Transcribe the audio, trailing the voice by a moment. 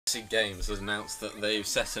Appétit Games has announced that they've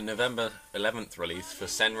set a November 11th release for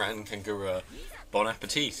Senran Kagura Bon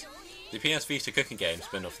Appetit, the PS Vita cooking game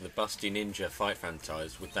spin-off of the Busty Ninja fight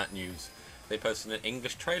franchise. With that news, they posted an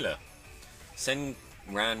English trailer. Senran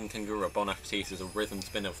Kagura Bon Appetit is a rhythm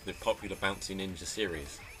spin-off of the popular bouncy ninja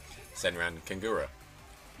series, Senran Kagura,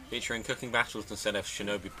 featuring cooking battles instead of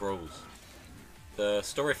shinobi brawls. The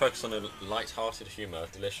story focuses on a light-hearted humour,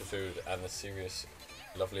 delicious food, and the serious,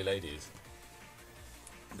 lovely ladies.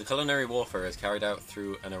 The culinary warfare is carried out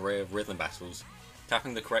through an array of rhythm battles.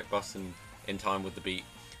 Tapping the correct button in time with the beat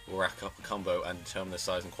will rack up a combo and determine the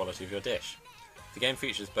size and quality of your dish. The game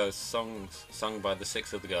features both songs sung by the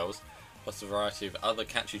 6 of the girls, plus a variety of other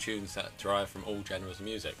catchy tunes that derive from all genres of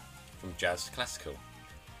music, from jazz to classical.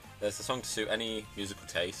 There's a song to suit any musical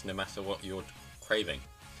taste, no matter what you're craving.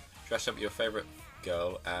 Dress up your favourite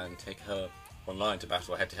girl and take her online to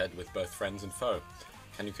battle head-to-head with both friends and foe.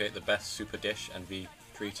 Can you create the best super dish and be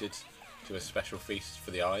treated to a special feast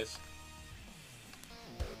for the eyes?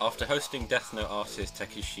 After hosting Death Note artist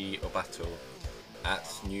Takeshi Obata at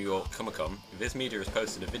New York Comic Con, Viz Media has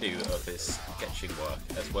posted a video of his sketching work,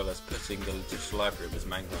 as well as putting the digital library of his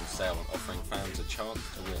manga on sale and offering fans a chance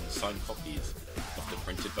to win signed copies of the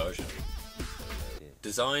printed version.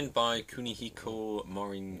 Designed by Kunihiko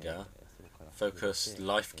Moringa, Focus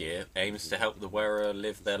Life Gear aims to help the wearer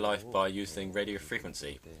live their life by using radio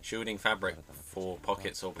frequency, shielding fabric for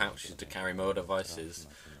pockets or pouches to carry more devices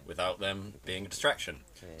without them being a distraction.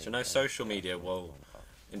 So no social media while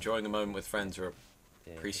enjoying a moment with friends or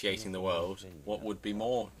appreciating the world. What would be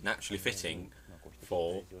more naturally fitting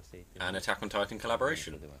for an Attack on Titan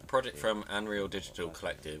collaboration? A project from Unreal Digital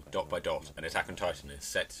Collective, Dot by Dot, and Attack on Titan is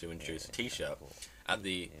set to introduce a t-shirt at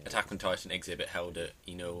the Attack on Titan exhibit held at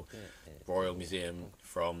Ino Royal Museum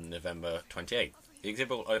from November 28th. The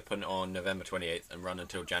exhibit will open on November 28th and run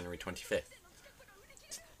until January 25th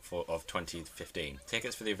of 2015.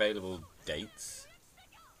 Tickets for the available dates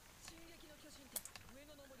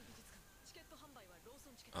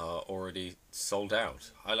are already sold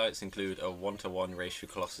out. Highlights include a 1-to-1 ratio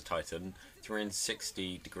Colossus Titan,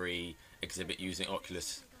 360-degree exhibit using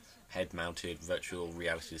Oculus head-mounted virtual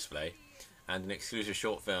reality display, and an exclusive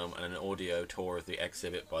short film and an audio tour of the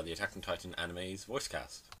exhibit by the Attack on Titan anime's voice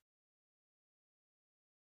cast.